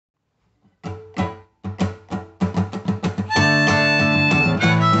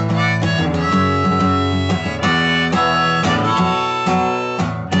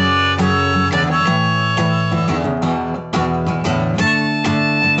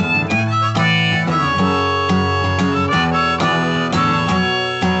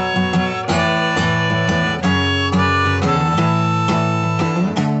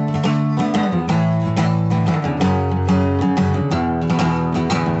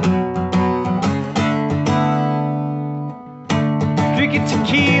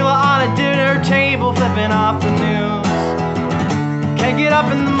our table flipping off the news. Can't get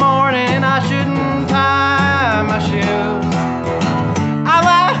up in the morning, I shouldn't tie my shoes. I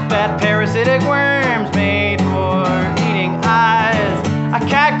laugh at parasitic worms made for eating eyes. I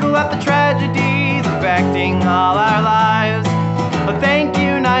cackle at the tragedies affecting all our lives. But thank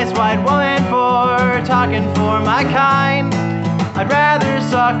you, nice white woman, for talking for my kind. I'd rather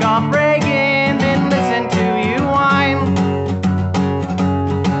suck off Reagan than listen to you whine.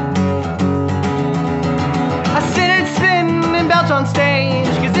 I sit and spin and belch on stage,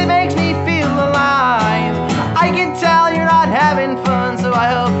 cause it makes me feel alive. I can tell you're not having fun, so I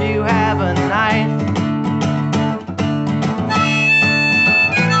hope you have a night.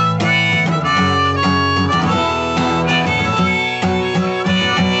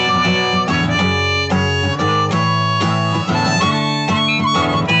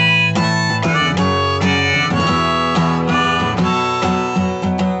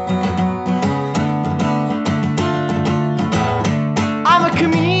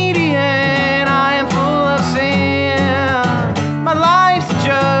 Comedian, I am full of sin. My life's a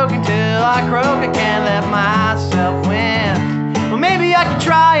joke until I croak. I can't let myself win. Well, maybe I could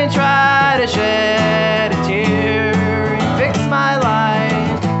try to share